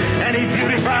diligent. And he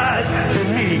beautifies the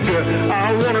meek.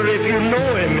 I wonder if you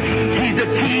know him. He's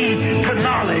the key to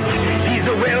knowledge. He's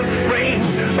the wellspring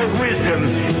of wisdom.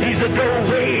 He's the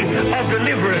doorway of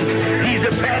deliverance. He's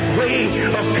the pathway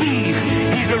of peace.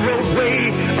 He's the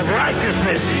roadway of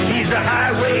righteousness. He's the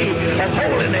highway of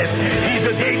holiness. He's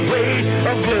the gateway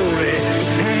of glory.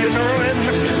 Do you know him?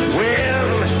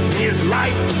 Well, his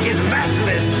light is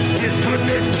matchless. His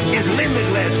goodness is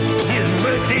limitless. His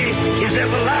mercy is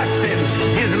everlasting.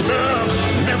 His love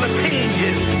never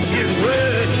changes. His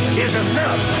word is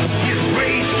enough. His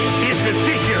grace is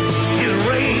sufficient. His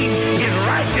reign is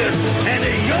righteous. And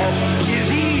his yoke is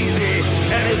easy.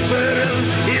 And his burden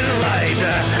is light.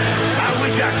 I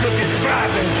wish I could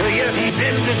describe him to you. He's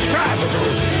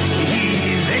indescribable.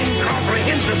 He's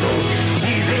incomprehensible.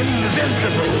 He's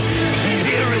invincible. He's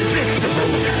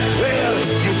irresistible. Well,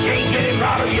 you can't get him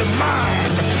out of your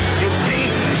mind. You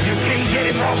can't get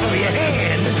him off of your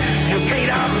hand. You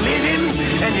can't outlive him,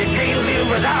 and you can't live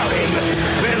without him.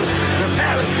 Well, the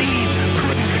Pharisees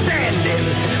couldn't stand him.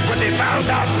 When they found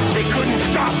out they couldn't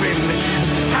stop him,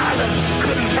 Pilate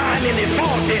couldn't find any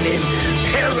fault in him.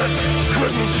 Herod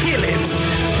couldn't kill him.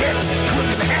 Death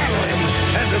couldn't handle him.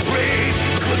 And the grave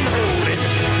couldn't hold him.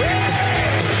 Yeah!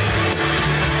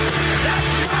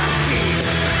 That's my king.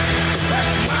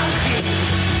 That's my king.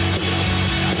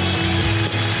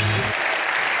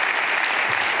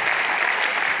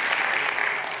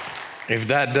 If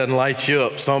that doesn't light you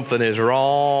up, something is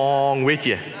wrong with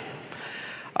you.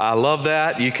 I love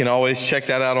that. You can always check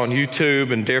that out on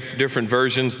YouTube and different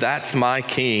versions. That's my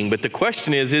king. But the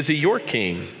question is he your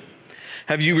king?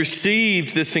 Have you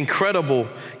received this incredible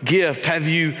gift? Have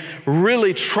you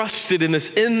really trusted in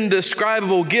this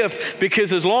indescribable gift?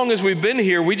 Because as long as we've been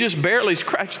here, we just barely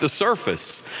scratched the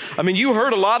surface. I mean, you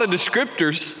heard a lot of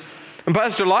descriptors, and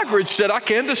Pastor Lockridge said, I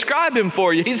can't describe him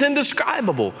for you. He's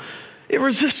indescribable,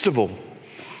 irresistible.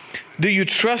 Do you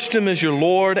trust him as your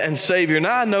Lord and Savior?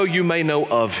 Now, I know you may know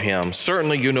of him.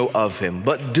 Certainly you know of him.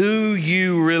 But do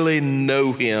you really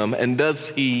know him? And does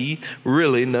he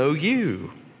really know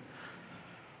you?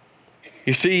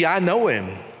 You see, I know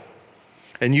him,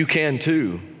 and you can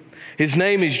too. His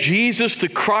name is Jesus the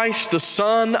Christ, the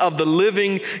Son of the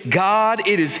living God.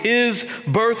 It is his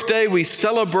birthday we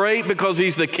celebrate because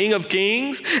he's the King of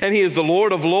Kings and he is the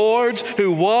Lord of Lords,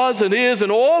 who was and is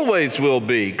and always will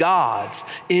be God's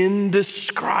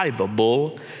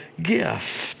indescribable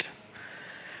gift.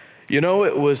 You know,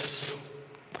 it was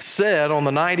said on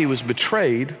the night he was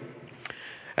betrayed,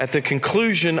 at the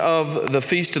conclusion of the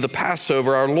Feast of the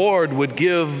Passover, our Lord would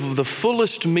give the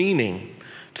fullest meaning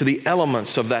to the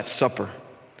elements of that supper.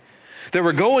 They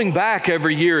were going back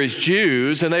every year as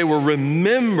Jews, and they were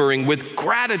remembering with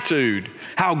gratitude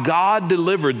how God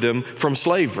delivered them from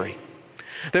slavery.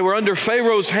 They were under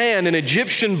Pharaoh's hand in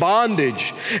Egyptian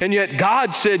bondage, and yet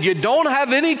God said, you don't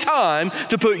have any time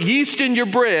to put yeast in your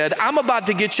bread. I'm about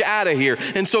to get you out of here.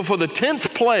 And so for the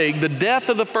 10th plague, the death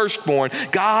of the firstborn,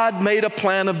 God made a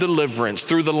plan of deliverance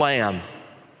through the Lamb.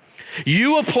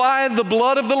 You apply the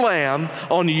blood of the Lamb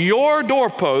on your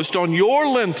doorpost, on your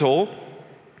lintel,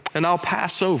 and I'll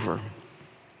pass over.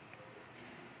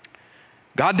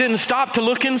 God didn't stop to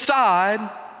look inside.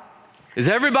 Is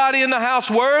everybody in the house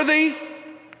worthy?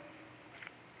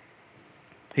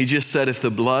 He just said, if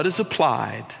the blood is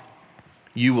applied,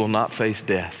 you will not face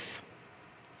death.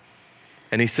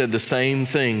 And he said the same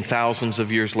thing thousands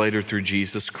of years later through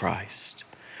Jesus Christ.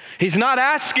 He's not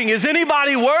asking, is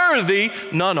anybody worthy?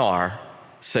 None are,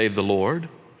 save the Lord.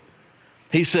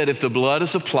 He said, if the blood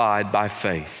is applied by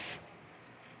faith,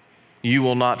 you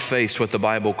will not face what the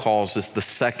Bible calls as the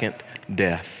second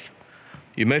death.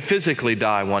 You may physically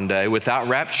die one day. Without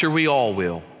rapture, we all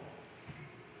will.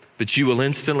 But you will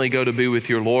instantly go to be with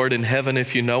your Lord in heaven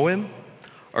if you know him,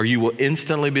 or you will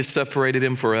instantly be separated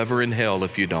him forever in hell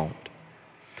if you don't.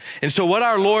 And so what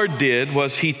our Lord did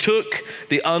was he took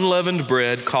the unleavened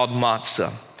bread called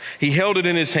matzah. He held it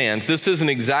in his hands. This isn't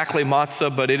exactly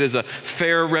matzah, but it is a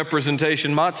fair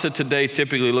representation. Matzah today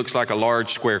typically looks like a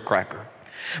large square cracker.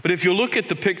 But if you look at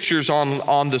the pictures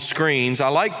on the screens, I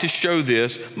like to show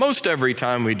this most every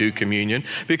time we do communion,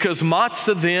 because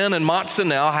matzah then and matzah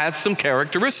now has some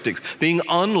characteristics, being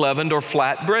unleavened or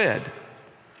flat bread.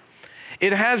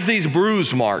 It has these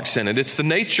bruise marks in it. It's the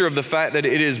nature of the fact that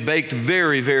it is baked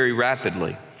very, very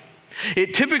rapidly.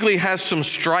 It typically has some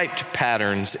striped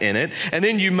patterns in it, and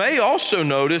then you may also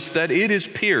notice that it is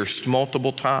pierced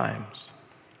multiple times.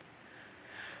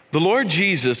 The Lord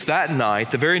Jesus that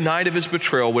night, the very night of his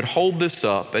betrayal, would hold this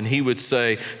up and he would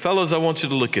say, fellas, I want you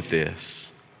to look at this.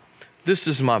 This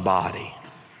is my body,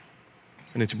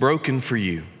 and it's broken for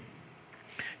you.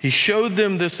 He showed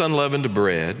them this unleavened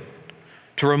bread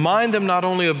to remind them not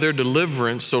only of their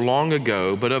deliverance so long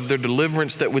ago, but of their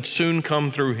deliverance that would soon come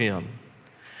through him.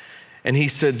 And he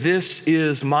said, this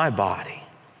is my body,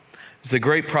 As the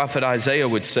great prophet Isaiah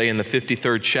would say in the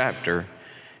 53rd chapter,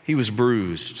 he was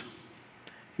bruised,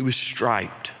 he was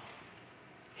striped,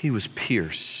 he was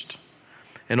pierced.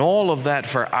 And all of that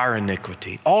for our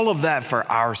iniquity, all of that for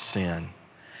our sin.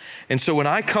 And so when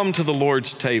I come to the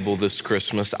Lord's table this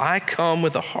Christmas, I come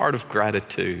with a heart of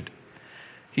gratitude.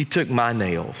 He took my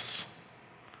nails,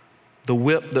 the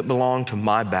whip that belonged to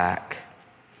my back.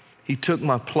 He took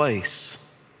my place,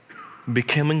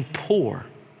 becoming poor,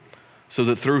 so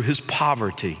that through his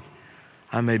poverty,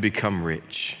 I may become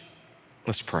rich.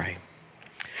 Let's pray.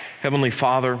 Heavenly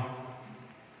Father,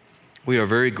 we are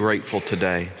very grateful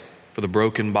today for the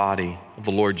broken body of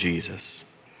the Lord Jesus.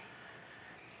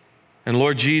 And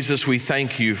Lord Jesus, we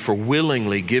thank you for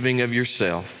willingly giving of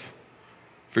yourself,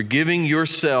 for giving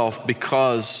yourself,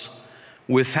 because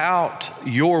without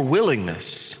your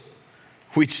willingness,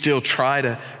 we'd still try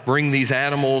to bring these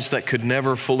animals that could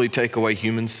never fully take away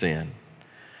human sin.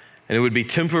 And it would be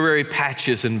temporary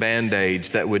patches and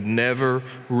band-aids that would never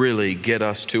really get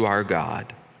us to our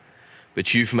God.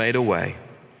 But you've made a way,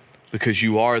 because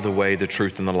you are the way, the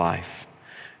truth, and the life.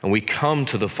 And we come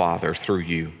to the Father through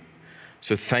you.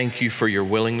 So thank you for your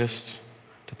willingness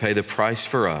to pay the price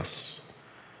for us.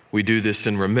 We do this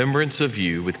in remembrance of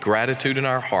you, with gratitude in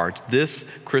our hearts this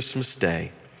Christmas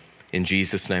day. In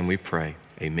Jesus' name we pray.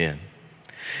 Amen.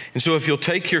 And so if you'll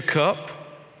take your cup,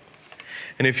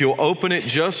 and if you'll open it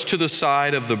just to the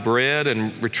side of the bread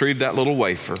and retrieve that little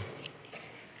wafer.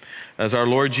 As our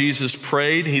Lord Jesus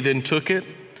prayed, he then took it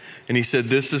and he said,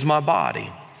 "This is my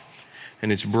body,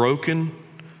 and it's broken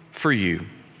for you."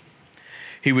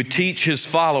 He would teach his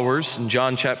followers in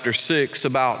John chapter 6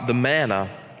 about the manna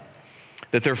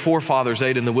that their forefathers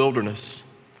ate in the wilderness.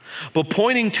 But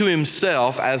pointing to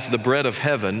himself as the bread of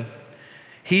heaven,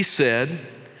 he said,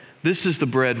 "This is the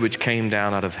bread which came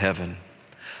down out of heaven.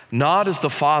 Not as the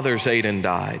fathers ate and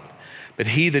died, but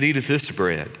he that eateth this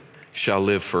bread shall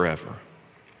live forever."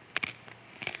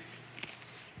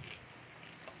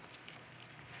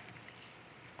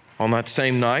 On that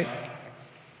same night,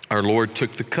 our Lord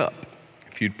took the cup.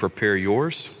 If you'd prepare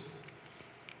yours.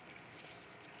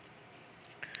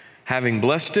 Having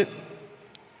blessed it,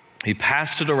 he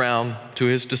passed it around to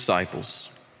his disciples,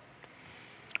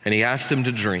 and he asked them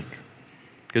to drink,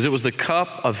 because it was the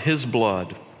cup of his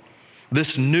blood.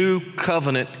 This new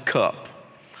covenant cup.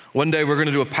 One day we're going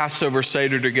to do a Passover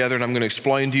Seder together, and I'm going to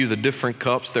explain to you the different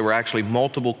cups. There were actually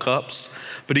multiple cups.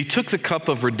 But he took the cup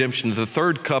of redemption, the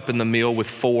third cup in the meal with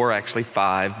 4, actually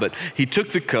 5. But he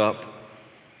took the cup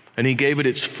and he gave it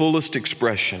its fullest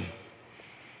expression.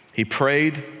 He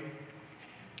prayed,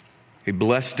 he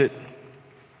blessed it,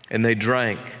 and they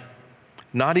drank,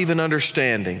 not even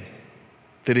understanding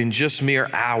that in just mere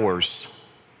hours,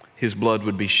 his blood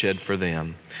would be shed for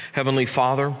them. Heavenly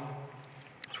Father,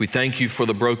 we thank you for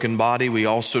the broken body. We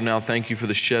also now thank you for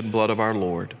the shed blood of our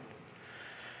Lord.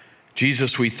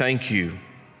 Jesus, we thank you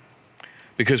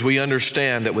because we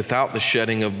understand that without the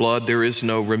shedding of blood, there is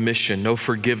no remission, no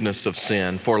forgiveness of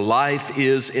sin. For life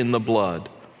is in the blood,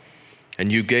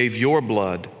 and you gave your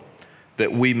blood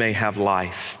that we may have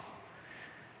life.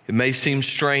 It may seem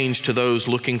strange to those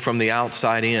looking from the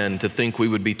outside in to think we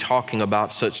would be talking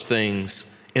about such things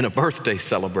in a birthday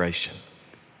celebration.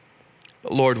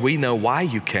 But Lord, we know why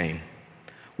you came.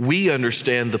 We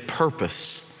understand the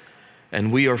purpose,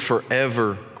 and we are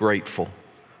forever grateful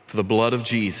for the blood of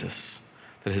Jesus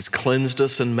that has cleansed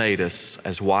us and made us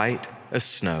as white as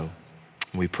snow.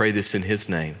 We pray this in his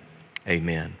name.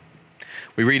 Amen.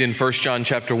 We read in 1 John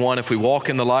chapter 1, if we walk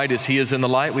in the light as he is in the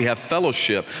light, we have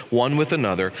fellowship one with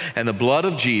another, and the blood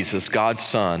of Jesus, God's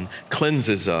Son,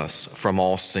 cleanses us from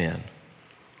all sin.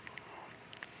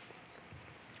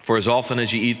 For as often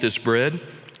as you eat this bread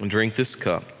and drink this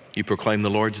cup, you proclaim the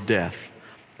Lord's death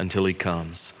until he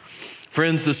comes.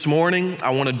 Friends, this morning I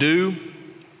want to do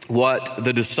what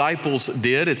the disciples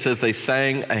did. It says they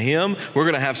sang a hymn. We're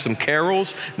going to have some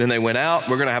carols. Then they went out.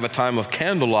 We're going to have a time of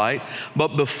candlelight.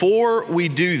 But before we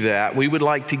do that, we would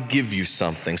like to give you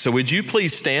something. So would you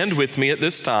please stand with me at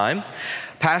this time?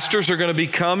 Pastors are going to be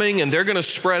coming, and they're going to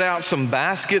spread out some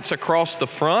baskets across the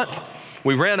front.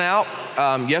 We ran out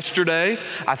yesterday.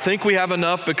 I think we have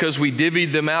enough because we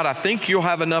divvied them out. I think you'll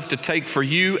have enough to take for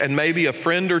you and maybe a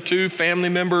friend or two, family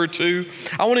member or two.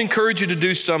 I want to encourage you to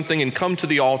do something and come to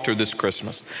the altar this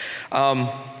Christmas.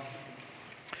 God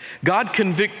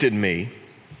convicted me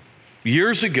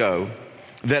years ago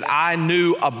that I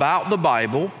knew about the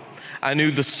Bible. I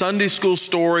knew the Sunday school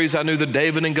stories. I knew the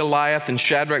David and Goliath and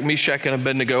Shadrach, Meshach, and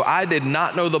Abednego. I did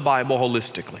not know the Bible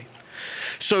holistically.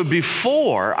 So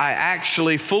before I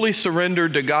actually fully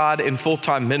surrendered to God in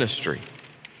full-time ministry,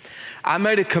 I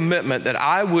made a commitment that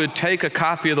I would take a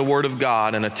copy of the Word of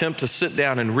God and attempt to sit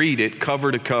down and read it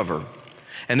cover to cover.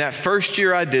 And that first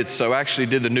year I did so, I actually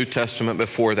did the New Testament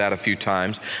before that a few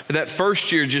times, but that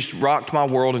first year just rocked my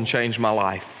world and changed my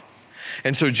life.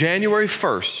 And so January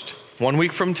 1st, 1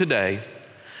 week from today,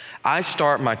 I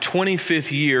start my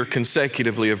 25th year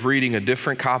consecutively of reading a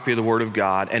different copy of the Word of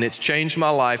God, and it's changed my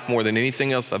life more than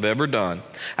anything else I've ever done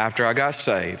after I got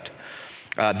saved.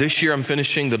 This year I'm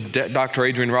finishing the Dr.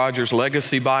 Adrian Rogers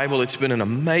Legacy Bible. It's been an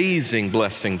amazing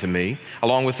blessing to me,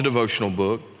 along with the devotional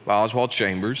book by Oswald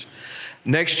Chambers.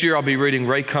 Next year I'll be reading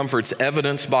Ray Comfort's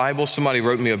Evidence Bible. Somebody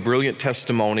wrote me a brilliant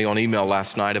testimony on email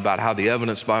last night about how the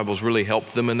Evidence Bibles really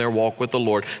helped them in their walk with the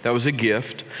Lord. That was a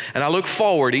gift. And I look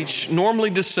forward,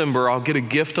 normally December, I'll get a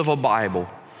gift of a Bible.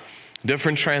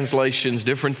 Different translations,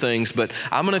 different things, but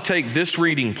I'm going to take this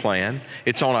reading plan.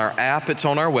 It's on our app, it's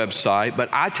on our website, but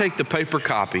I take the paper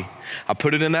copy, I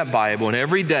put it in that Bible, and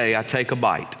every day I take a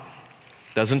bite.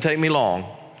 Doesn't take me long,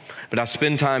 but I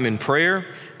spend time in prayer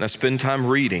and I spend time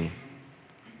reading.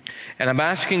 And I'm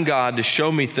asking God to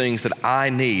show me things that I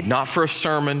need, not for a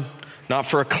sermon, not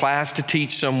for a class to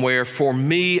teach somewhere, for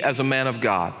me as a man of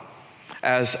God.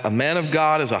 As a man of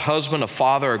God, as a husband, a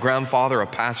father, a grandfather, a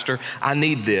pastor, I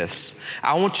need this.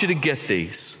 I want you to get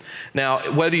these.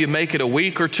 Now, whether you make it a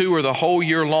week or two or the whole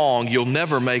year long, you'll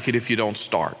never make it if you don't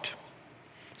start.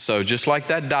 So just like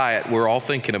that diet we're all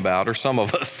thinking about, or some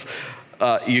of us,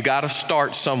 you got to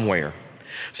start somewhere.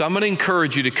 So I'm going to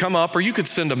encourage you to come up, or you could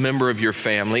send a member of your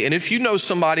family. And if you know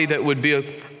somebody that would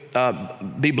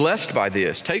be blessed by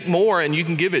this, take more and you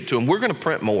can give it to them. We're going to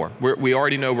print more. We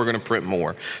already know we're going to print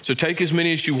more. So take as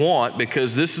many as you want,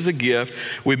 because this is a gift.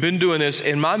 We've been doing this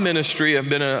in my ministry. I've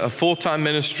been a full-time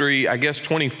ministry, I guess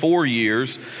 24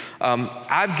 years.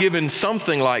 I've given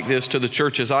something like this to the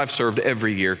churches I've served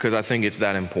every year because I think it's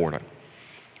that important.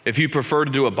 If you prefer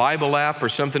to do a Bible app or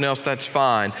something else, that's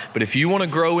fine. But if you want to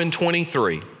grow in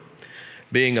 23,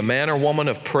 being a man or woman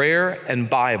of prayer and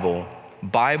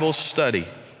Bible study,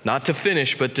 not to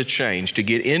finish, but to change, to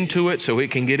get into it so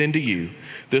it can get into you.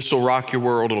 This will rock your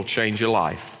world. It'll change your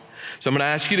life. So I'm going to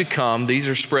ask you to come. These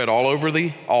are spread all over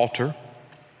the altar,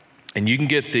 and you can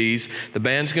get these. The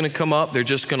band's going to come up. They're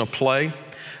just going to play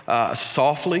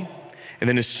softly. And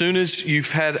then as soon as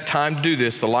you've had time to do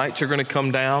this, the lights are going to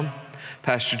come down.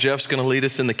 Pastor Jeff's going to lead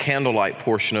us in the candlelight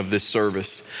portion of this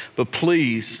service. But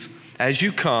please, as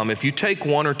you come, if you take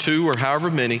one or two or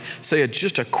however many, say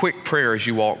just a quick prayer as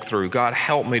you walk through. God,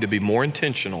 help me to be more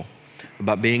intentional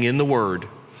about being in the Word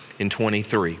in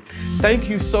 23. Thank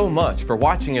you so much for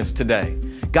watching us today.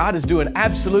 God is doing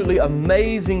absolutely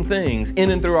amazing things in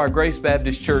and through our Grace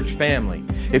Baptist Church family.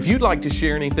 If you'd like to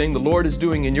share anything the Lord is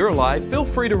doing in your life, feel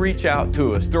free to reach out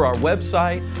to us through our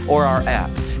website or our app.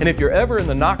 And if you're ever in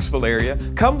the Knoxville area,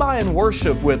 come by and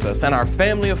worship with us and our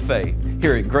family of faith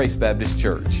here at Grace Baptist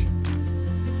Church.